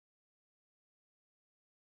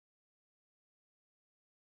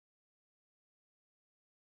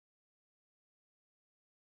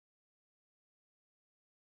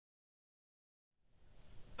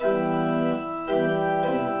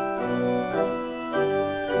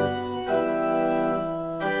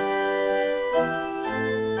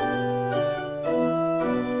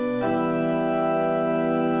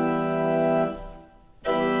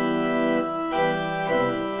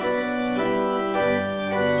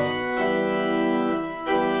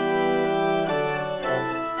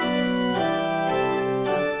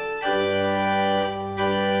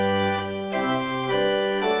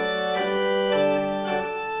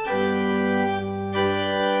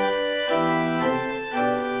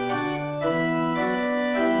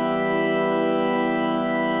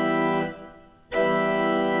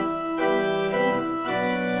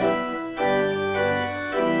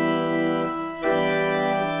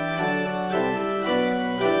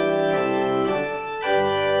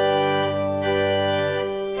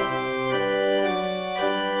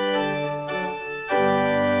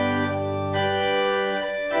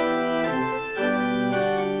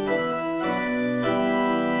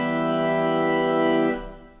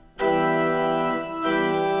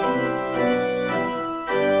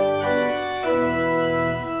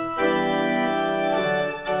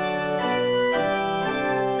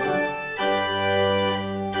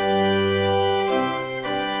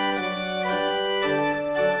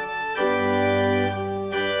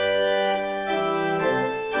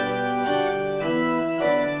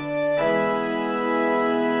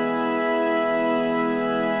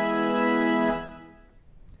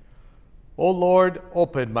O Lord,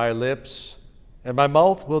 open my lips, and my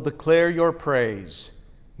mouth will declare your praise.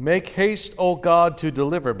 Make haste, O God, to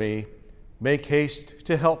deliver me. Make haste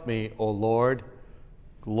to help me, O Lord.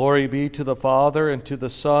 Glory be to the Father, and to the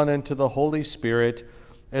Son, and to the Holy Spirit,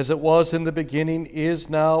 as it was in the beginning, is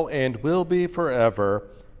now, and will be forever.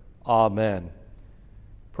 Amen.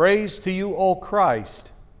 Praise to you, O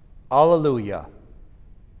Christ. Alleluia.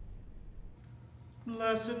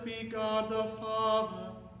 Blessed be God the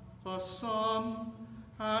Father, the Son,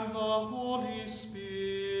 and the Holy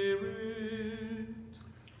Spirit.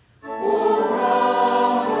 O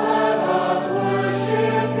come, let us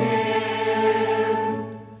worship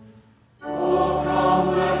Him. O come,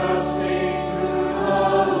 let us sing to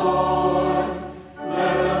the Lord.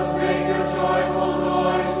 Let us make a joyful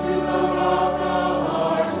noise to the rock of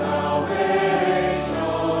our salvation.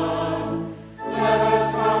 Let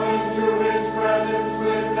us come into His presence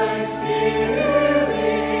with thanksgiving.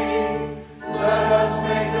 Let us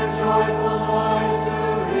make a joyful noise to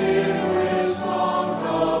Him with songs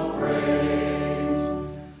of praise.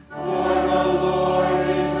 For the Lord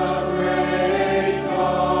is a great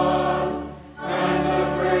God, and a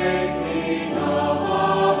great King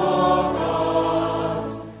above all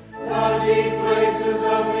gods. The deep places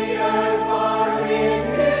of the earth are in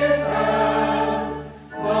His hand.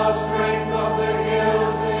 The strength of the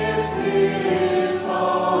hills is His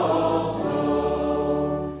also.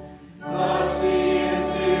 The sea is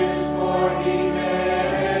His, for He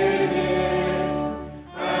made it,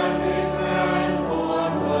 and His hand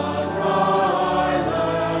formed the dry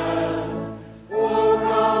land. O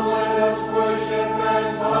come, let us worship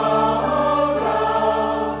and bow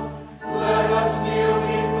down. Let us kneel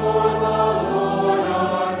before the Lord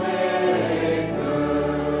our Maker.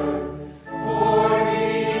 For He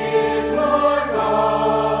is our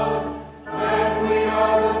God, and we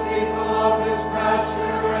are the people of His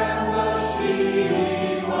pasture and the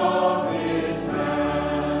sheep of His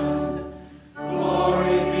hand.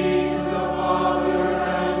 Glory be to the Father,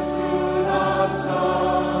 and to the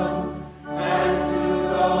Son, and to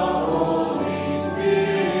the Holy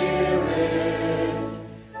Spirit,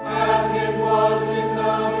 as it was in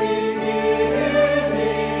the beginning,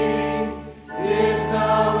 is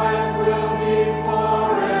now, and will be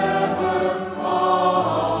forever.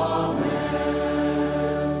 Amen.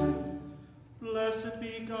 Blessed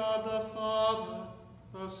be God the Father,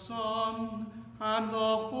 the Son, and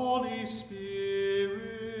the Holy Spirit.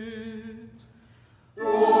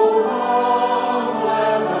 O come,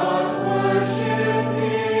 let us worship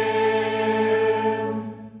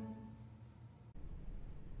Him.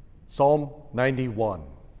 Psalm 91.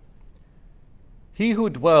 He who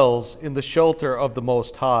dwells in the shelter of the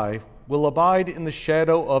Most High will abide in the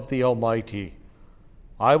shadow of the Almighty.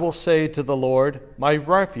 I will say to the Lord, my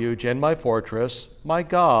refuge and my fortress, my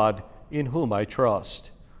God, in whom I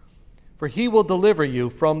trust. For He will deliver you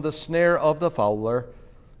from the snare of the fowler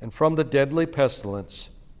and from the deadly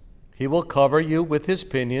pestilence. He will cover you with His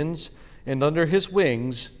pinions, and under His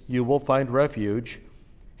wings you will find refuge.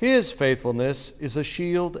 His faithfulness is a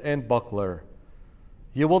shield and buckler.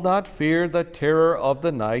 You will not fear the terror of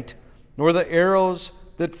the night, nor the arrows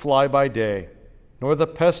that fly by day, nor the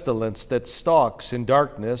pestilence that stalks in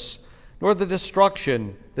darkness, nor the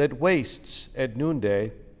destruction that wastes at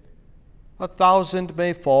noonday. 1,000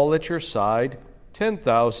 may fall at your side,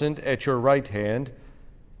 10,000 at your right hand,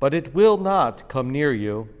 but it will not come near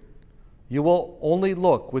you. You will only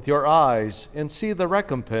look with your eyes and see the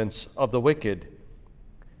recompense of the wicked.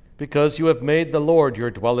 Because you have made the Lord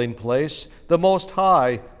your dwelling place, the Most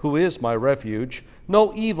High, who is my refuge,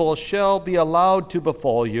 no evil shall be allowed to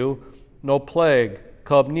befall you, no plague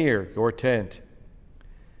come near your tent.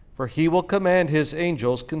 For He will command His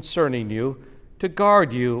angels concerning you to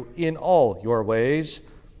guard you in all your ways.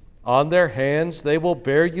 On their hands they will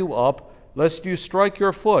bear you up, lest you strike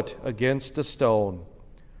your foot against a stone.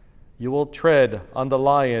 You will tread on the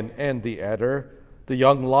lion and the adder, the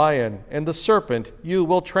young lion and the serpent you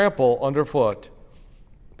will trample underfoot.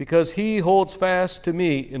 Because He holds fast to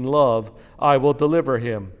me in love, I will deliver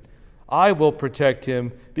him. I will protect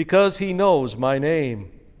him, because he knows my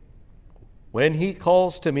name. When he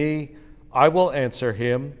calls to me, I will answer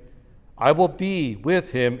him. I will be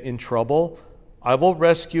with him in trouble. I will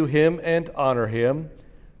rescue him and honor him.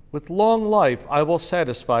 With long life I will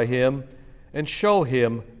satisfy him and show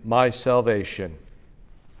him my salvation.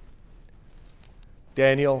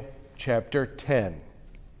 Daniel chapter 10.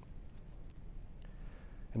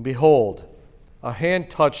 And behold, a hand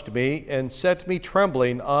touched me and set me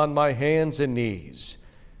trembling on my hands and knees.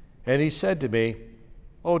 And he said to me,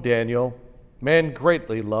 O Daniel, man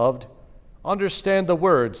greatly loved, understand the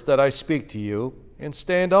words that I speak to you, and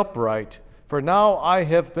stand upright, for now I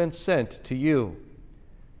have been sent to you."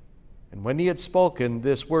 And when he had spoken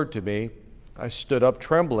this word to me, I stood up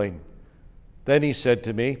trembling. Then he said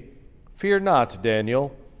to me, "Fear not,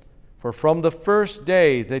 Daniel, for from the first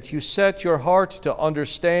day that you set your heart to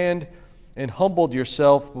understand and humbled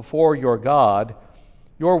yourself before your God,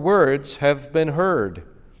 your words have been heard,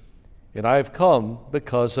 and I have come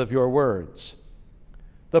because of your words.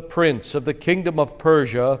 The prince of the kingdom of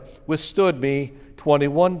Persia withstood me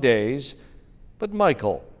 21 days, but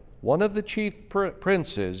Michael, one of the chief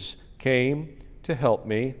princes, came to help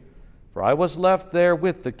me, for I was left there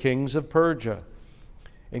with the kings of Persia,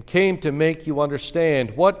 and came to make you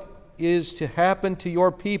understand what is to happen to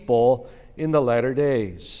your people in the latter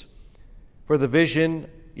days. For the vision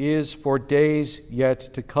is for days yet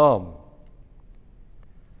to come.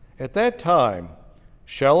 At that time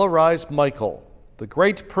shall arise Michael, the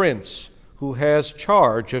great prince, who has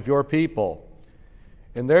charge of your people.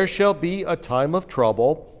 And there shall be a time of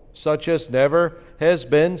trouble, such as never has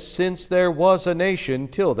been since there was a nation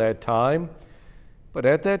till that time. But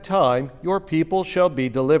at that time your people shall be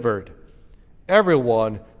delivered,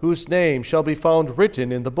 everyone whose name shall be found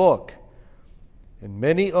written in the book. And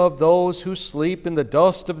many of those who sleep in the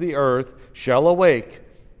dust of the earth shall awake,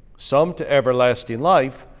 some to everlasting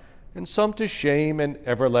life, and some to shame and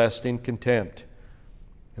everlasting contempt.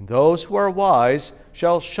 And those who are wise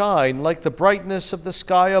shall shine like the brightness of the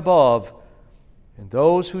sky above, and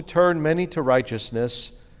those who turn many to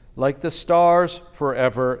righteousness like the stars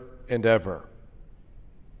forever and ever."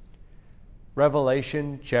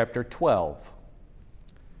 Revelation chapter 12.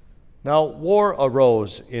 Now war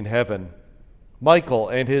arose in heaven, Michael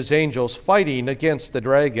and his angels fighting against the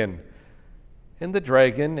dragon. And the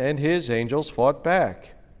dragon and his angels fought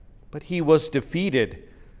back, but he was defeated,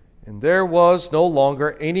 and there was no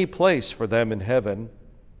longer any place for them in heaven.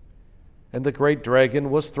 And the great dragon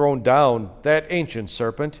was thrown down, that ancient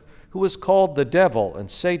serpent, who is called the devil and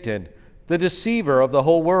Satan, the deceiver of the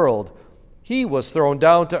whole world. He was thrown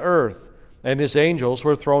down to earth, and his angels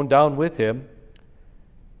were thrown down with him.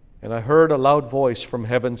 And I heard a loud voice from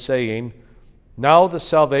heaven saying, "Now the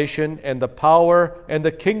salvation and the power and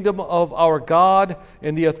the kingdom of our God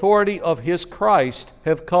and the authority of his Christ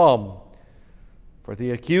have come. For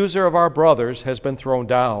the accuser of our brothers has been thrown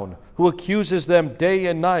down, who accuses them day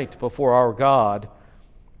and night before our God.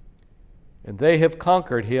 And they have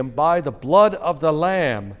conquered him by the blood of the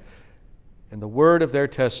Lamb and the word of their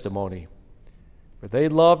testimony. For they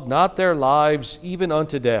loved not their lives even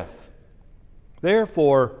unto death.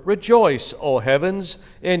 Therefore rejoice, O heavens,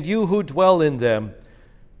 and you who dwell in them.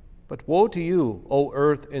 But woe to you, O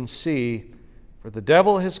earth and sea, for the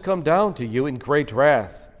devil has come down to you in great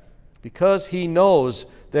wrath, because he knows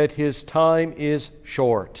that his time is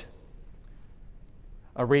short."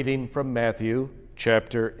 A reading from Matthew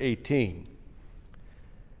chapter 18.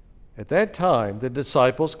 At that time the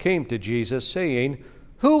disciples came to Jesus, saying,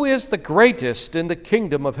 "Who is the greatest in the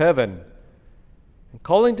kingdom of heaven?" And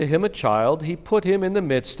calling to him a child, he put him in the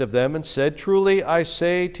midst of them and said, "Truly I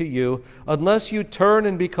say to you, unless you turn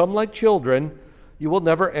and become like children, you will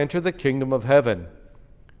never enter the kingdom of heaven.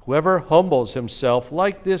 Whoever humbles himself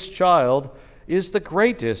like this child is the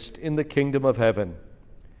greatest in the kingdom of heaven.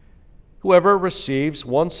 Whoever receives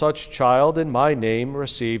one such child in my name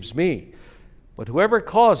receives me. But whoever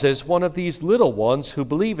causes one of these little ones who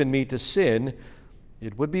believe in me to sin,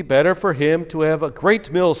 it would be better for him to have a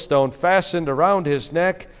great millstone fastened around his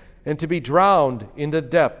neck and to be drowned in the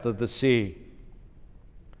depth of the sea.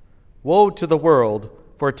 Woe to the world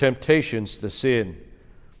for temptations to sin!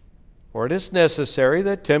 For it is necessary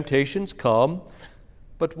that temptations come,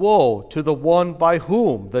 but woe to the one by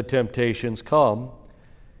whom the temptations come.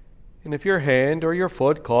 And if your hand or your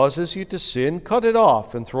foot causes you to sin, cut it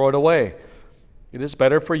off and throw it away. It is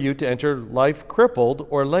better for you to enter life crippled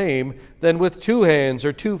or lame than with 2 hands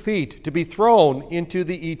or 2 feet to be thrown into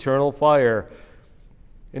the eternal fire.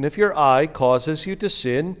 And if your eye causes you to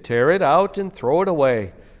sin, tear it out and throw it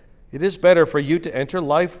away. It is better for you to enter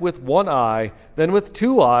life with 1 eye than with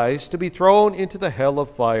 2 eyes to be thrown into the hell of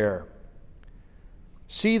fire.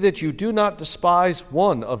 See that you do not despise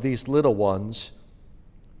one of these little ones.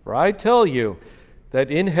 For I tell you that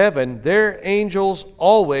in heaven their angels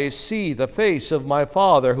always see the face of my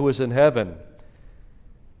Father who is in heaven.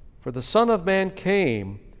 For the Son of Man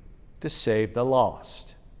came to save the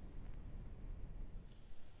lost."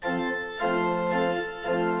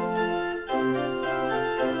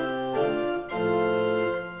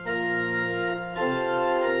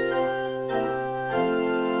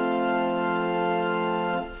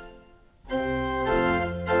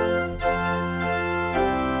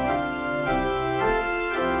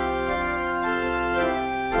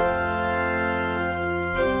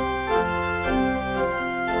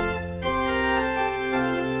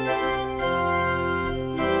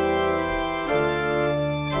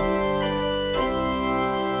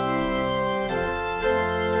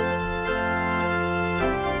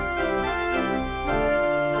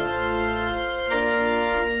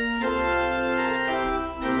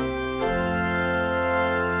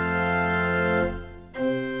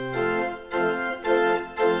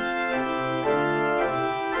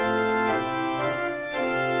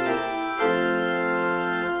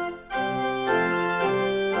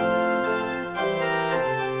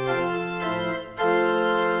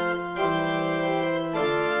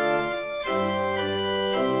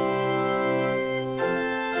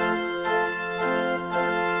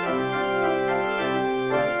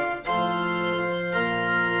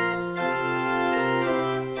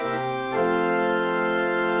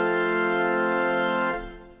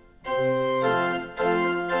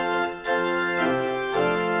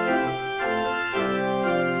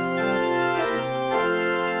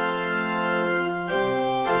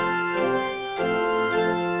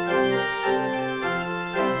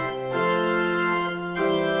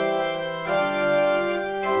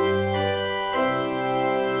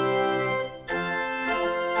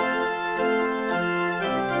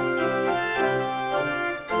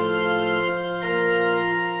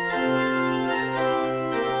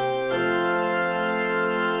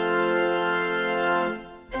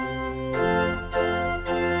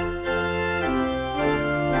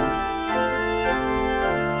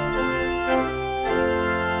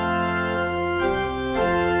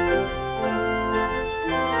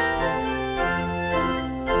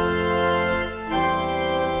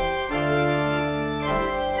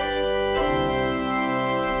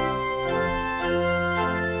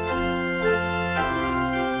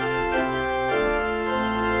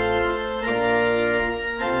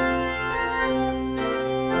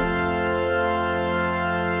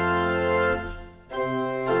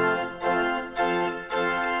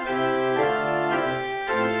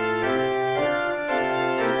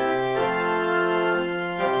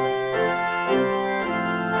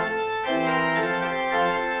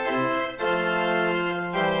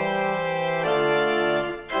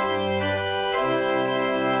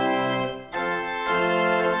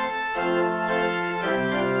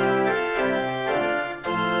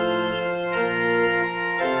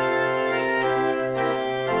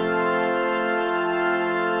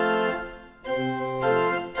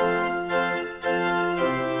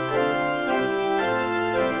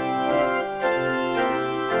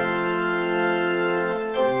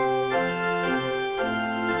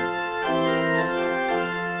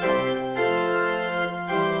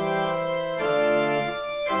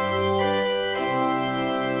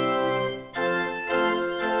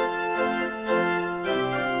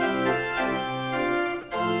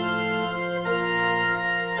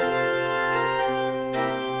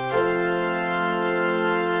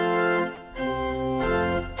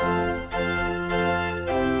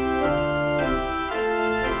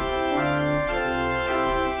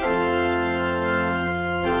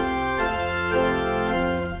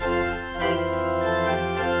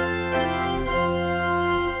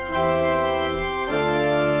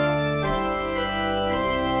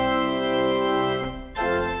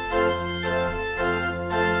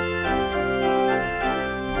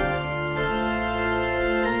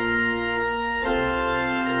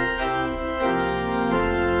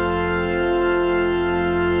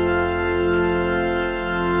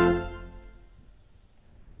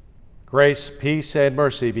 Grace, peace, and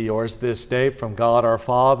mercy be yours this day from God our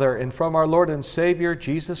Father and from our Lord and Savior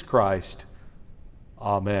Jesus Christ.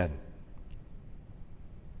 Amen.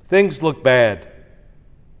 Things look bad.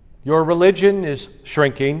 Your religion is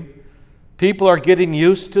shrinking. People are getting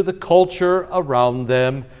used to the culture around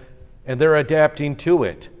them, and they're adapting to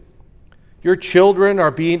it. Your children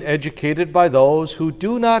are being educated by those who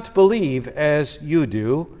do not believe as you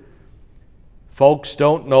do. Folks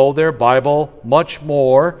don't know their Bible much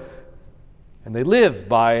more, and they live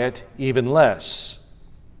by it even less.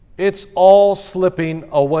 It's all slipping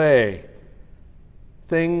away.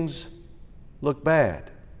 Things look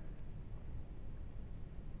bad.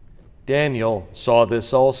 Daniel saw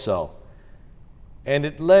this also, and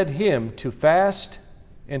it led him to fast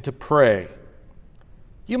and to pray.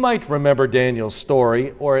 You might remember Daniel's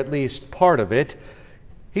story, or at least part of it.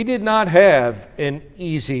 He did not have an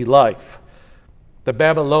easy life. The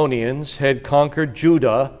Babylonians had conquered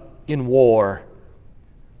Judah in war.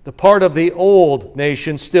 The part of the old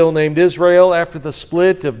nation still named Israel after the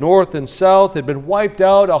split of north and south had been wiped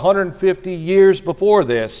out 150 years before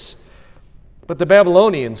this. But the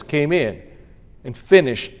Babylonians came in and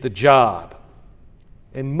finished the job.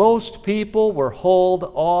 And most people were hauled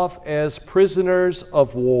off as prisoners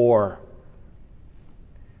of war.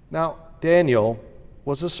 Now, Daniel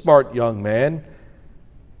was a smart young man,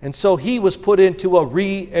 and so he was put into a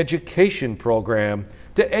re-education program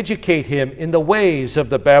to educate him in the ways of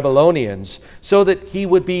the Babylonians so that he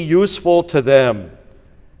would be useful to them.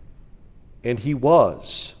 And he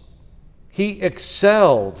was. He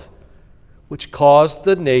excelled, which caused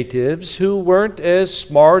the natives who weren't as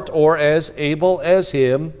smart or as able as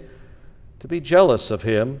him to be jealous of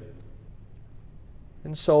him.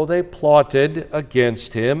 And so they plotted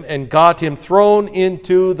against him and got him thrown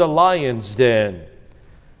into the lion's den.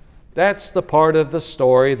 That's the part of the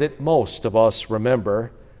story that most of us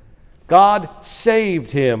remember. God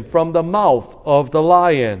saved him from the mouth of the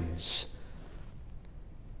lions.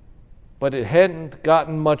 But it hadn't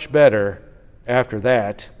gotten much better after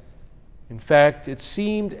that. In fact, it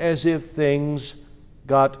seemed as if things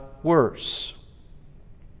got worse.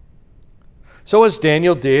 So as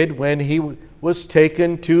Daniel did when he was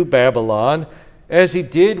taken to Babylon, as he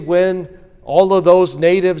did when all of those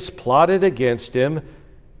natives plotted against him,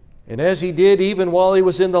 and as he did even while he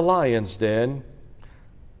was in the lion's den,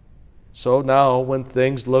 so now when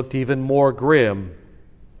things looked even more grim,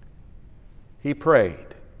 he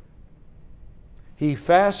prayed. He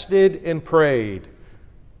fasted and prayed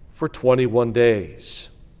for 21 days.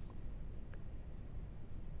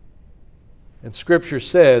 And Scripture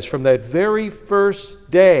says from that very first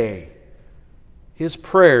day, his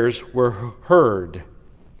prayers were heard.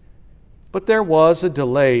 But there was a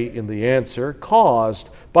delay in the answer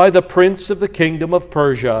caused by the prince of the kingdom of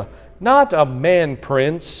Persia, not a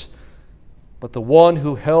man-prince, but the one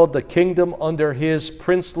who held the kingdom under his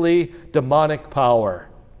princely demonic power,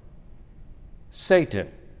 Satan.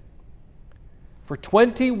 For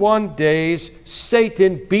 21 days,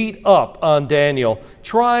 Satan beat up on Daniel,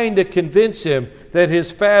 trying to convince him that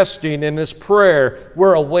his fasting and his prayer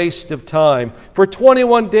were a waste of time. For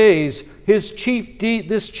 21 days, this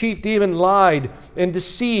chief demon lied and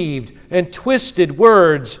deceived and twisted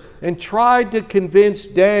words and tried to convince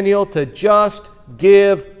Daniel to just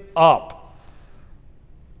give up.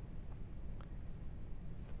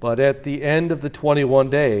 But at the end of the 21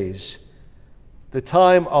 days, the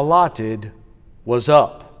time allotted was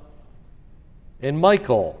up. And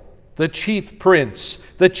Michael, the chief prince,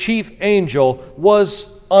 the chief angel, was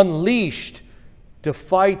unleashed to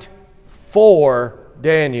fight for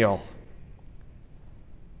Daniel.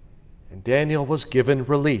 And Daniel was given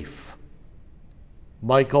relief.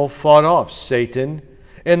 Michael fought off Satan,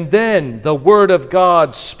 and then the word of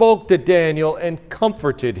God spoke to Daniel and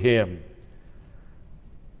comforted him.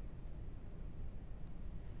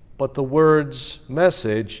 But the word's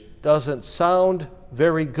message doesn't sound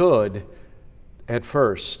very good at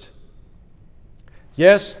first.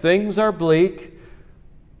 Yes, things are bleak,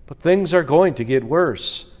 but things are going to get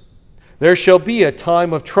worse. There shall be a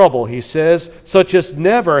time of trouble, he says, such as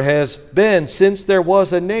never has been since there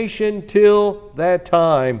was a nation till that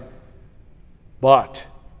time. But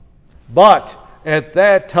at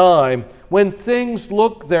that time, when things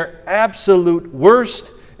look their absolute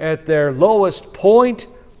worst, at their lowest point,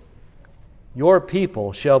 your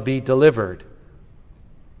people shall be delivered.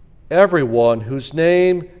 Everyone whose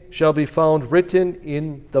name shall be found written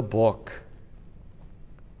in the book.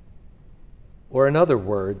 Or in other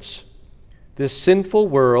words, this sinful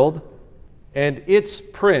world and its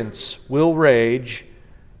prince will rage,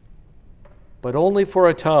 but only for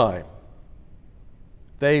a time.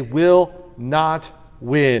 They will not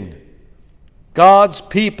win. God's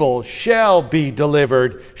people shall be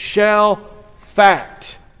delivered, shall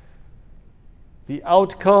fact. The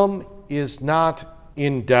outcome is not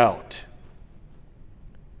in doubt.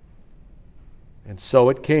 And so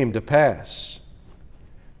it came to pass.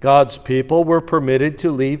 God's people were permitted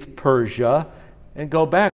to leave Persia and go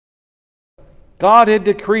back. God had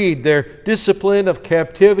decreed their discipline of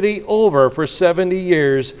captivity over for 70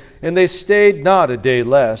 years, and they stayed not a day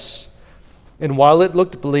less. And while it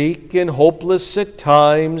looked bleak and hopeless at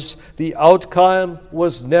times, the outcome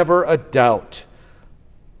was never a doubt.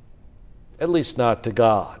 At least not to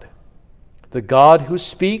God. The God who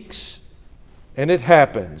speaks, and it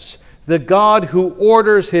happens. The God who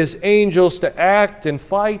orders his angels to act and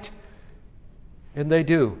fight, and they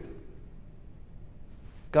do.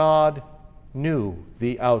 God knew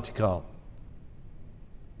the outcome.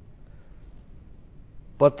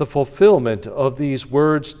 But the fulfillment of these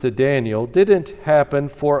words to Daniel didn't happen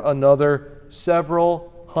for another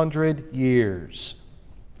several hundred years.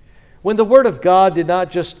 When the Word of God did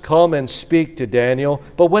not just come and speak to Daniel,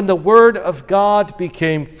 but when the Word of God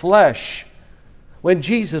became flesh, when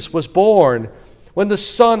Jesus was born, when the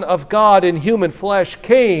Son of God in human flesh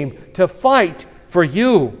came to fight for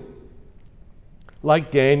you.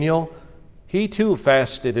 Like Daniel, he too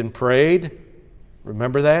fasted and prayed.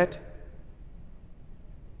 Remember that?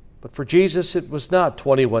 But for Jesus, it was not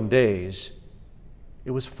 21 days.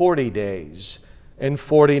 It was 40 days and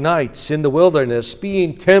 40 nights in the wilderness,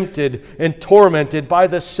 being tempted and tormented by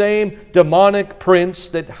the same demonic prince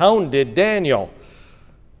that hounded Daniel.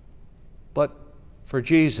 But for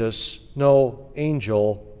Jesus, no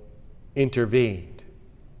angel intervened.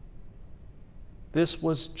 This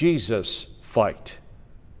was Jesus' fight.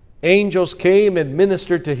 Angels came and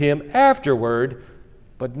ministered to him afterward,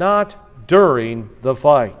 but not during the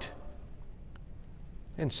fight.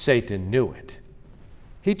 And Satan knew it.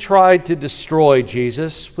 He tried to destroy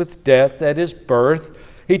Jesus with death at his birth.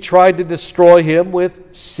 He tried to destroy him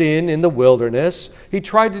with sin in the wilderness. He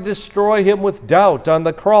tried to destroy him with doubt on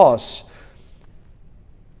the cross.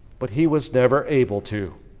 But he was never able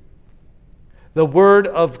to. The Word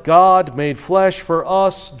of God made flesh for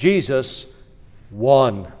us, Jesus,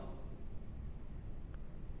 won.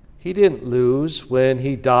 He didn't lose when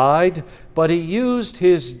he died, but he used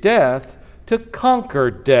his death to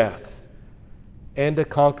conquer death and to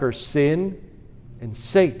conquer sin and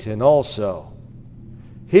Satan also.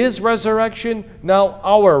 His resurrection, now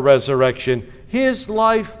our resurrection. His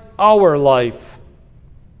life, our life.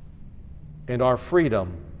 And our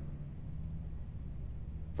freedom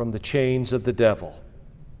from the chains of the devil.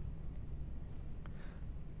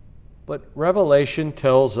 But Revelation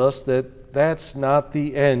tells us that that's not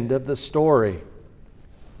the end of the story.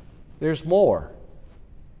 There's more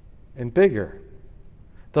and bigger.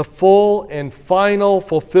 The full and final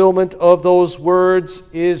fulfillment of those words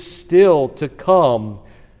is still to come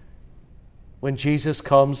when Jesus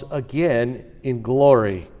comes again in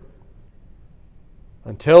glory.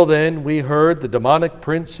 Until then, we heard the demonic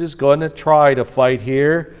prince is going to try to fight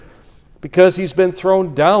here because he's been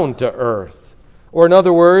thrown down to earth. Or in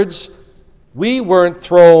other words, we weren't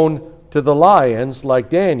thrown to the lions like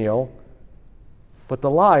Daniel, but the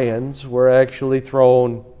lions were actually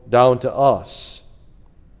thrown down to us.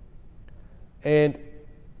 And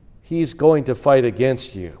he's going to fight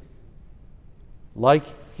against you like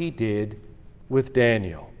he did with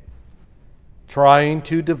Daniel, trying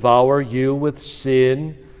to devour you with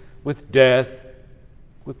sin, with death,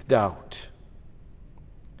 with doubt.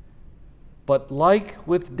 But like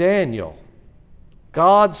with Daniel,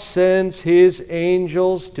 God sends his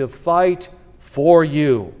angels to fight for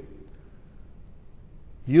you.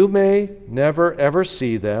 You may never ever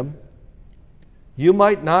see them. You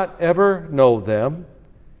might not ever know them.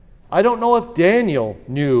 I don't know if Daniel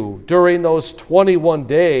knew during those 21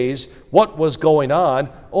 days what was going on.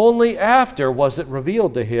 Only after was it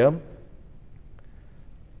revealed to him.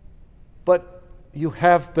 But you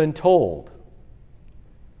have been told.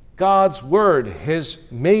 God's Word has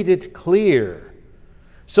made it clear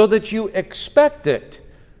so that you expect it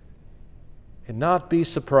and not be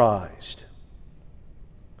surprised.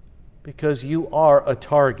 Because you are a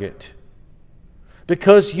target.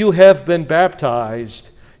 Because you have been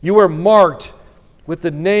baptized. You are marked with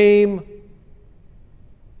the name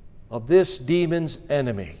of this demon's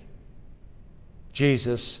enemy,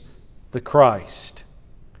 Jesus the Christ.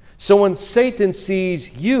 So when Satan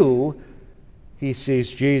sees you, he sees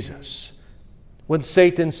Jesus. When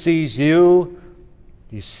Satan sees you,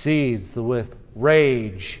 he sees with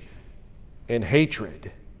rage and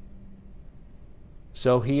hatred.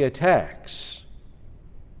 So he attacks.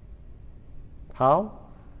 How?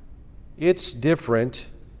 It's different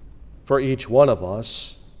for each one of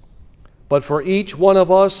us. But for each one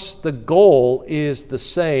of us, the goal is the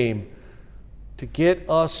same: to get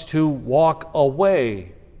us to walk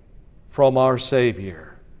away from our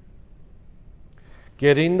Savior.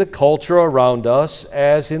 Getting the culture around us,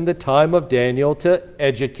 as in the time of Daniel, to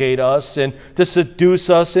educate us and to seduce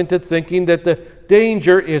us into thinking that the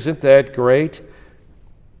danger isn't that great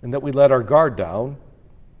and that we let our guard down.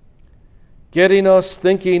 Getting us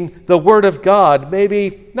thinking the Word of God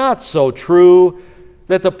maybe not so true,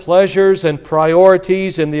 that the pleasures and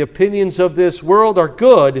priorities and the opinions of this world are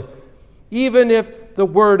good, even if the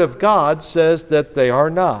Word of God says that they are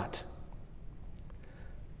not.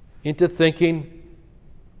 Into thinking,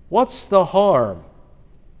 what's the harm?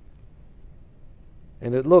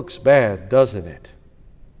 And it looks bad, doesn't it?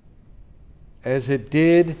 As it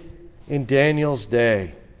did in Daniel's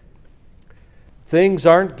day. Things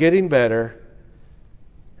aren't getting better,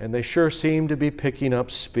 and they sure seem to be picking up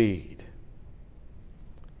speed.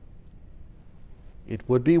 It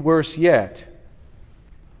would be worse yet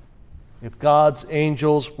if God's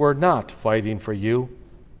angels were not fighting for you,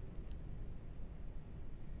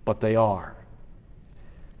 but they are.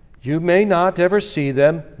 You may not ever see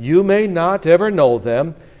them, you may not ever know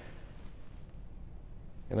them,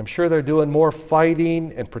 and I'm sure they're doing more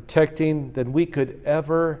fighting and protecting than we could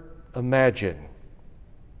ever imagine.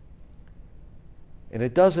 And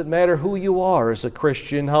it doesn't matter who you are as a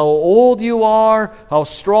Christian, how old you are, how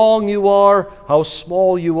strong you are, how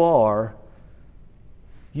small you are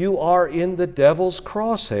in the devil's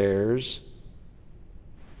crosshairs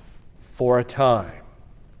for a time.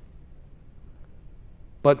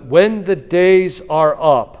 But when the days are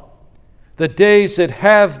up, the days that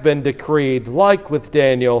have been decreed, like with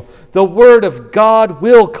Daniel, the Word of God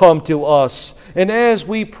will come to us, and as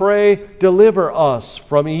we pray, deliver us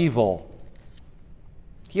from evil.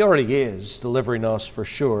 He already is delivering us for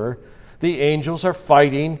sure. The angels are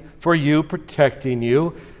fighting for you, protecting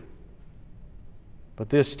you. But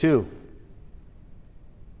this too,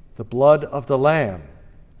 the blood of the Lamb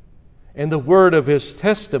and the word of His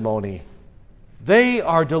testimony, they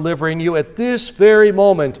are delivering you at this very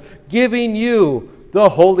moment, giving you the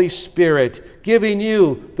Holy Spirit, giving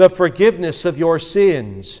you the forgiveness of your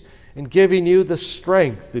sins, and giving you the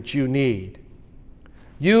strength that you need.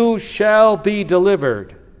 You shall be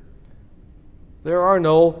delivered. There are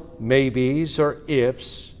no maybes or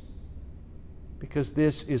ifs, because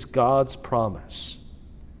this is God's promise.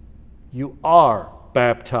 You are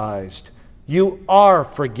baptized. You are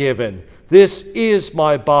forgiven. This is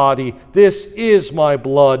my body. This is my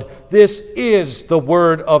blood. This is the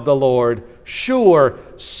word of the Lord, sure,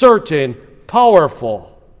 certain,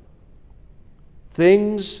 powerful.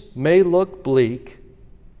 Things may look bleak,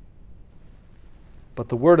 but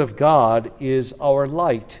the Word of God is our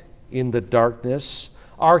light in the darkness,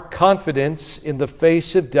 our confidence in the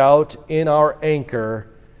face of doubt, in our anchor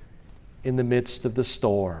in the midst of the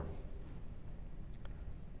storm.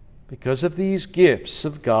 Because of these gifts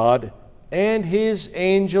of God and His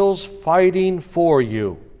angels fighting for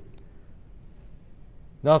you,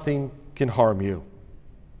 nothing can harm you.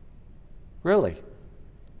 Really,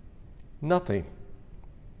 nothing.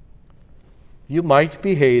 You might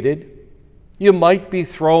be hated. You might be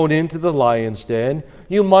thrown into the lion's den.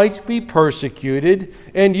 You might be persecuted,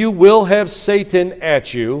 and you will have Satan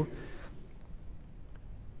at you.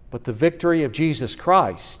 But the victory of Jesus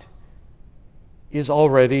Christ is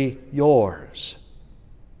already yours.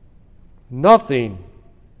 Nothing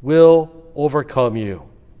will overcome you.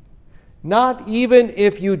 Not even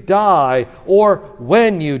if you die or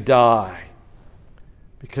when you die,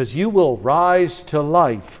 because you will rise to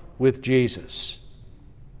life with Jesus.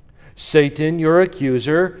 Satan, your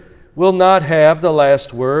accuser, will not have the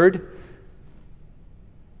last word.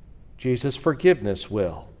 Jesus' forgiveness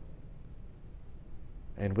will.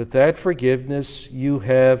 And with that forgiveness, you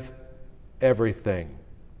have everything.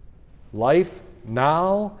 Life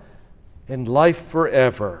now and life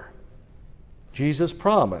forever. Jesus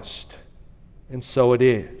promised, and so it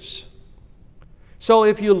is. So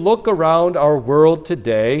if you look around our world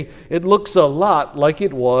today, it looks a lot like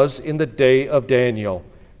it was in the day of Daniel.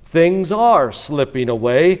 Things are slipping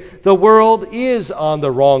away. The world is on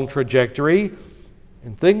the wrong trajectory,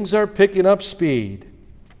 and things are picking up speed.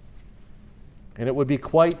 And it would be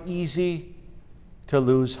quite easy to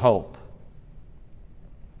lose hope.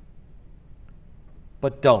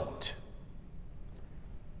 But don't.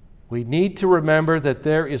 We need to remember that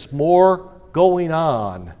there is more going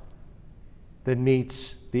on than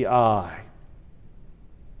meets the eye.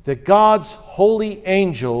 That God's holy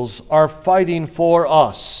angels are fighting for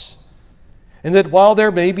us. and that while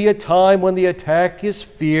there may be a time when the attack is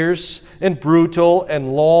fierce and brutal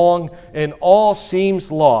and long and all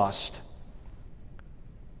seems lost,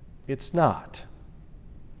 it's not.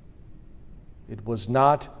 It was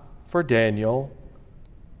not for Daniel,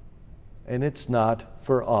 and it's not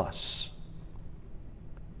for us.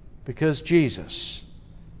 Because Jesus,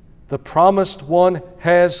 the promised one,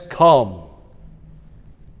 has come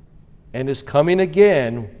and is coming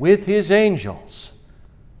again with his angels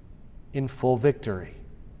in full victory.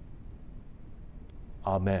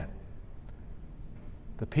 Amen.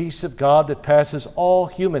 The peace of God that passes all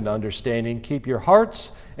human understanding, keep your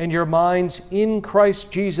hearts and your minds in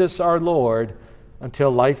Christ Jesus our Lord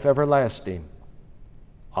until life everlasting.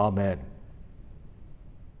 Amen.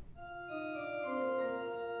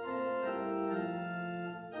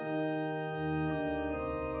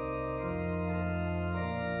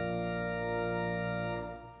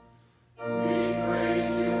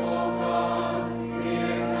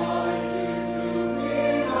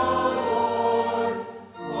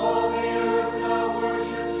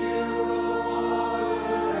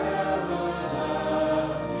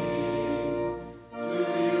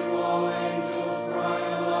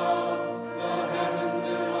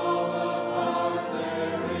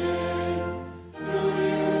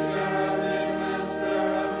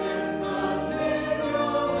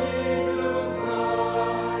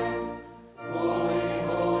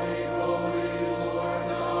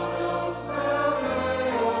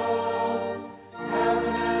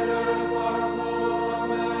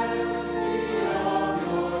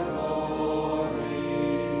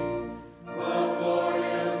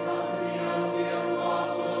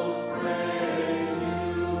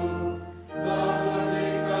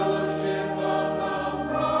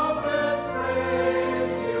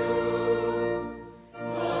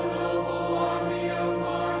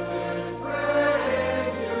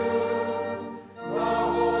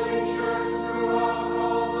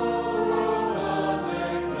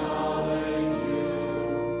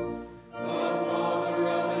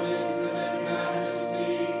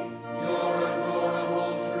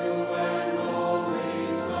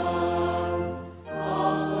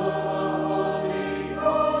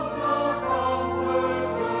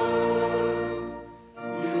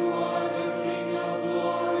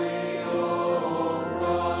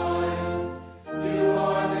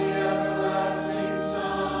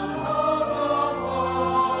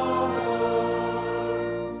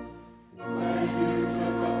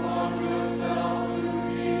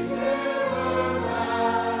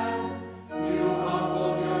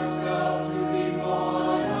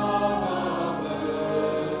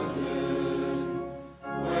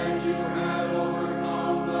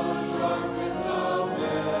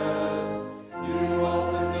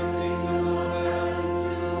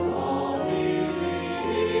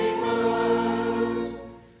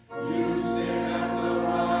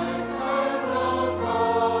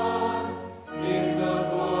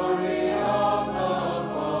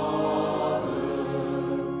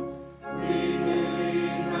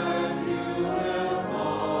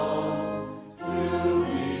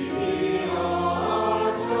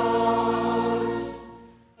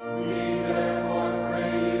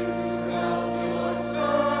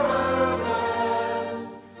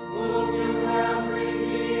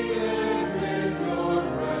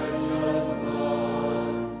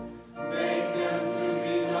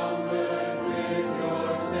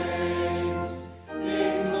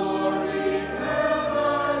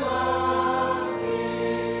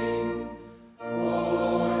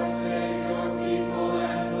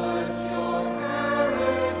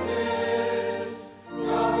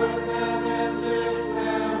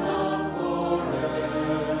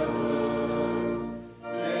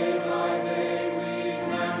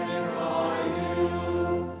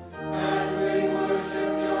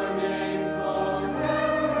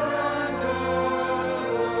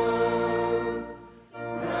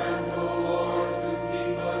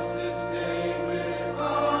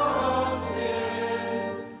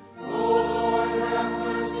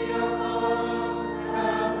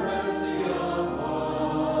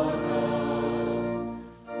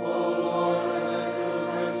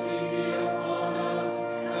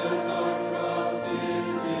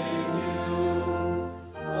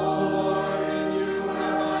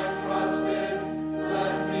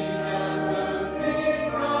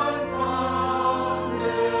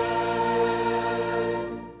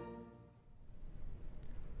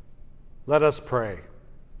 Let us pray.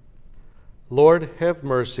 Lord, have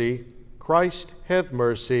mercy. Christ, have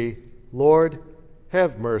mercy. Lord,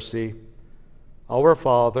 have mercy. Our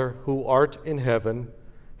Father, who art in heaven,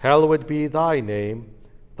 hallowed be thy name.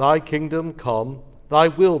 Thy kingdom come, thy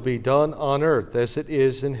will be done on earth as it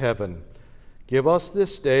is in heaven. Give us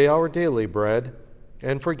this day our daily bread,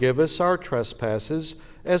 and forgive us our trespasses,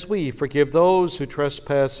 as we forgive those who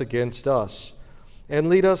trespass against us. And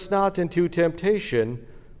lead us not into temptation,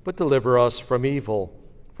 but deliver us from evil.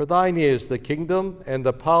 For thine is the kingdom, and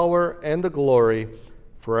the power, and the glory,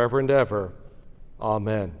 forever and ever.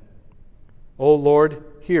 Amen. O Lord,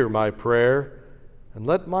 hear my prayer, and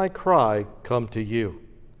let my cry come to you.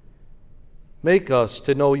 Make us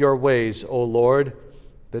to know your ways, O Lord,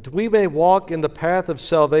 that we may walk in the path of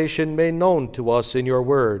salvation made known to us in your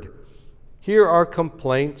word. Hear our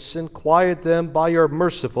complaints and quiet them by your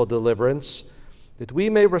merciful deliverance, that we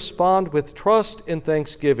may respond with trust and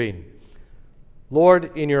thanksgiving.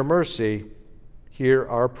 Lord, in your mercy, hear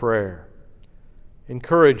our prayer.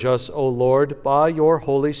 Encourage us, O Lord, by your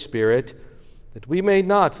Holy Spirit, that we may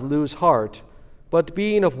not lose heart, but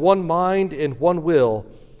being of one mind and one will,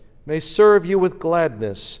 may serve you with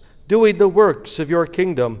gladness, doing the works of your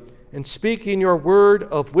kingdom and speaking your word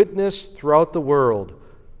of witness throughout the world.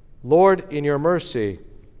 Lord, in your mercy,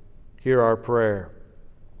 hear our prayer.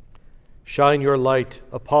 Shine your light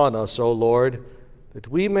upon us, O Lord, that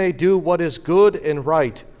we may do what is good and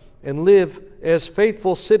right and live as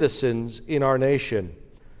faithful citizens in our nation.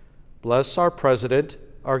 Bless our president,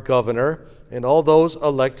 our governor, and all those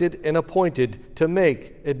elected and appointed to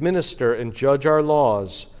make, administer, and judge our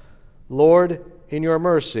laws. Lord, in your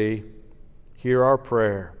mercy, hear our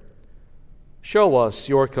prayer. Show us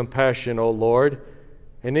your compassion, O Lord,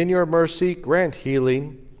 and in your mercy grant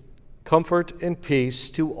healing, comfort, and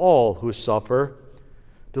peace to all who suffer.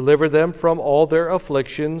 Deliver them from all their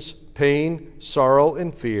afflictions, pain, sorrow,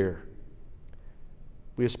 and fear.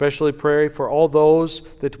 We especially pray for all those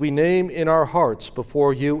that we name in our hearts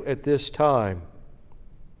before you at this time.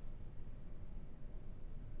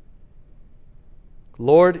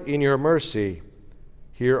 Lord, in your mercy,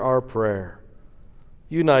 hear our prayer.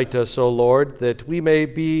 Unite us, O Lord, that we may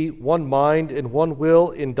be one mind and one will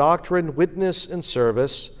in doctrine, witness, and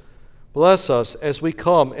service. Bless us as we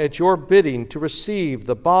come at your bidding to receive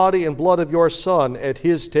the body and blood of your Son at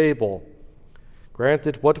his table. Grant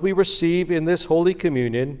that what we receive in this Holy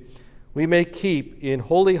Communion we may keep in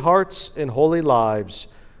holy hearts and holy lives.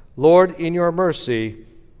 Lord, in your mercy,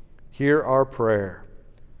 hear our prayer.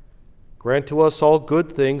 Grant to us all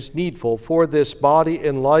good things needful for this body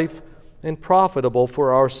and life and profitable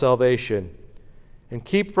for our salvation. And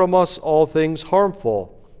keep from us all things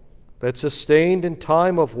harmful, that sustained in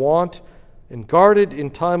time of want and guarded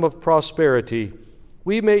in time of prosperity,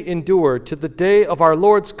 we may endure to the day of our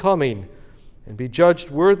Lord's coming and be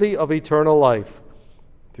judged worthy of eternal life.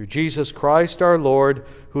 Through Jesus Christ our Lord,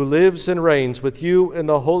 who lives and reigns with you in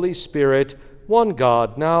the Holy Spirit, one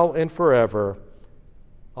God, now and forever.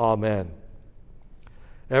 Amen.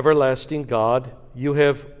 Everlasting God, you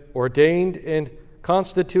have ordained and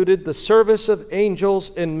constituted the service of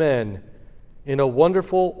angels and men in a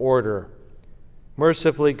wonderful order.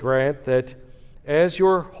 Mercifully grant that as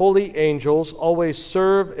your holy angels always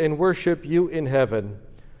serve and worship you in heaven,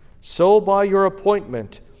 so by your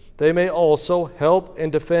appointment they may also help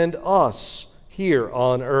and defend us here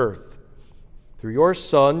on earth. Through your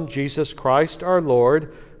Son, Jesus Christ our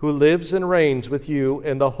Lord, who lives and reigns with you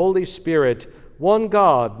in the Holy Spirit, one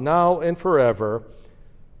God, now and forever.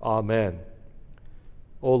 Amen.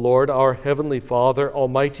 O Lord, our heavenly Father,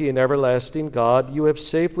 almighty and everlasting God, you have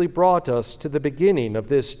safely brought us to the beginning of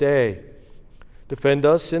this day. Defend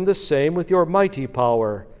us in the same with your mighty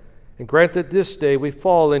power, and grant that this day we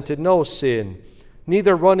fall into no sin,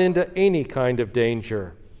 neither run into any kind of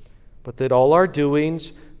danger, but that all our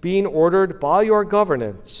doings, being ordered by your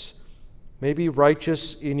governance, may be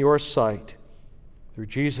righteous in your sight. Through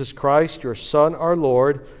Jesus Christ, your Son, our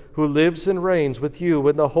Lord, who lives and reigns with you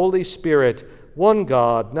in the Holy Spirit, one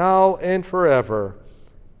God, now and forever.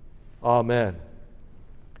 Amen.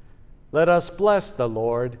 Let us bless the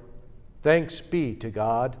Lord. Thanks be to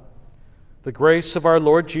God. The grace of our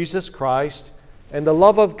Lord Jesus Christ, and the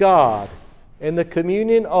love of God, and the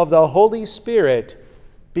communion of the Holy Spirit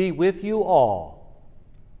be with you all.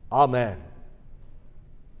 Amen.